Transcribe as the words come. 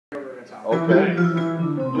top. Okay.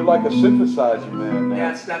 You're like a synthesizer man now.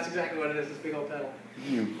 Yeah, that's exactly what it is, this big old pedal.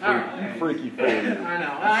 You Alright. freaky fool. I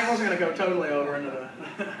know. I wasn't going to go totally over into the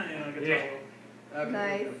guitar. Yeah. Okay.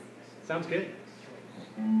 Nice. Sounds good.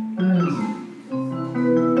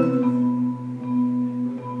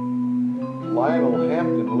 Lionel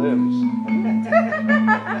Hampton lives.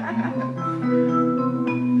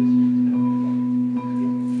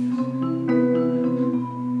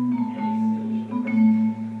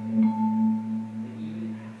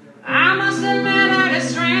 I must admit it is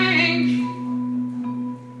strange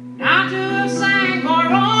not to have sang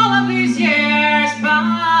for all of these years, but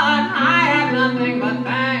I have nothing but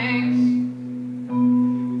thanks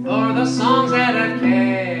for the songs that have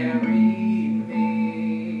carried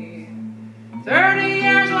me. 30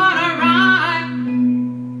 years, what a ride!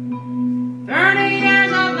 30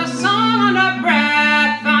 years of the song under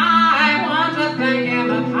breath. I want to thank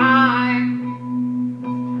him up high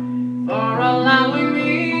for allowing me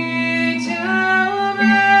to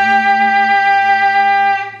be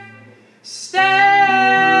still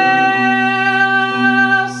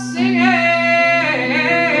singing.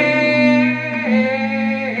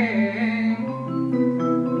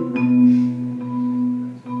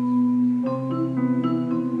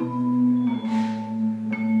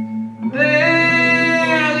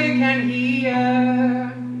 Barely can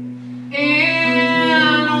hear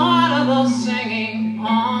inaudible singing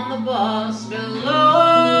on the bus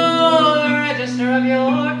below the register of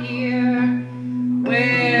your ear,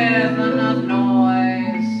 with enough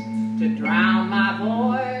noise to drown my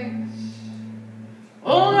voice.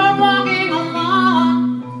 Oh, we're walking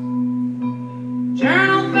along,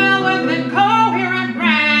 journal filled with incoherent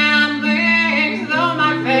ramblings, though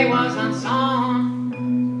my fate was unsung.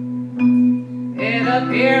 It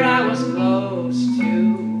appeared I was close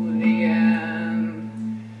to the end.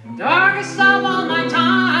 Darkest of all my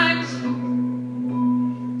times,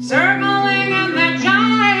 circling in that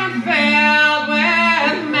giant field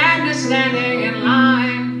with madness standing in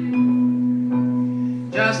line.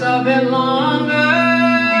 Just a bit longer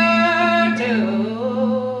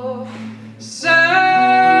to survive.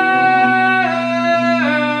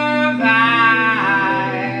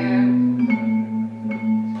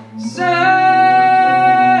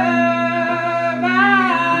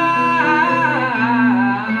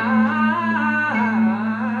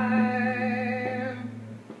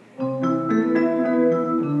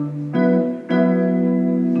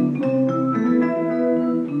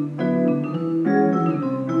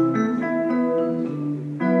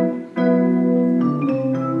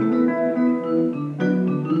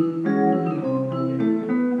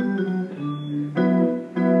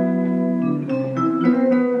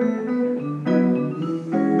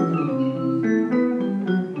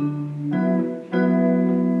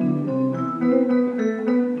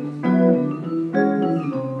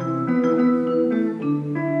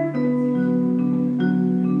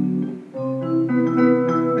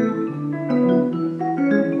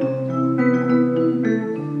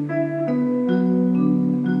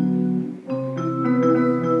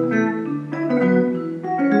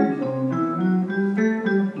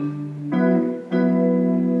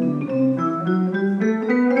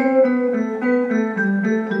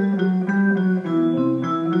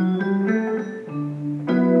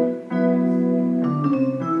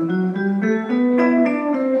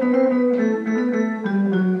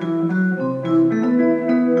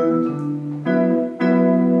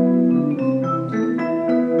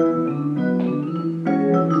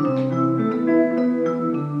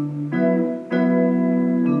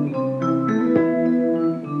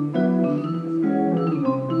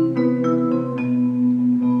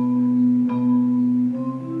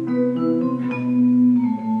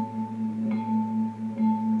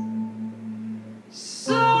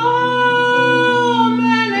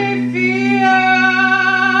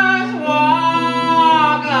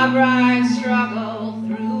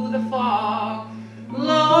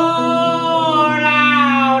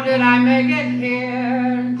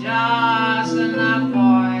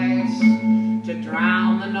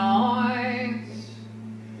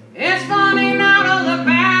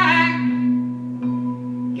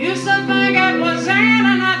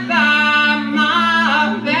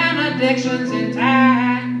 Intact.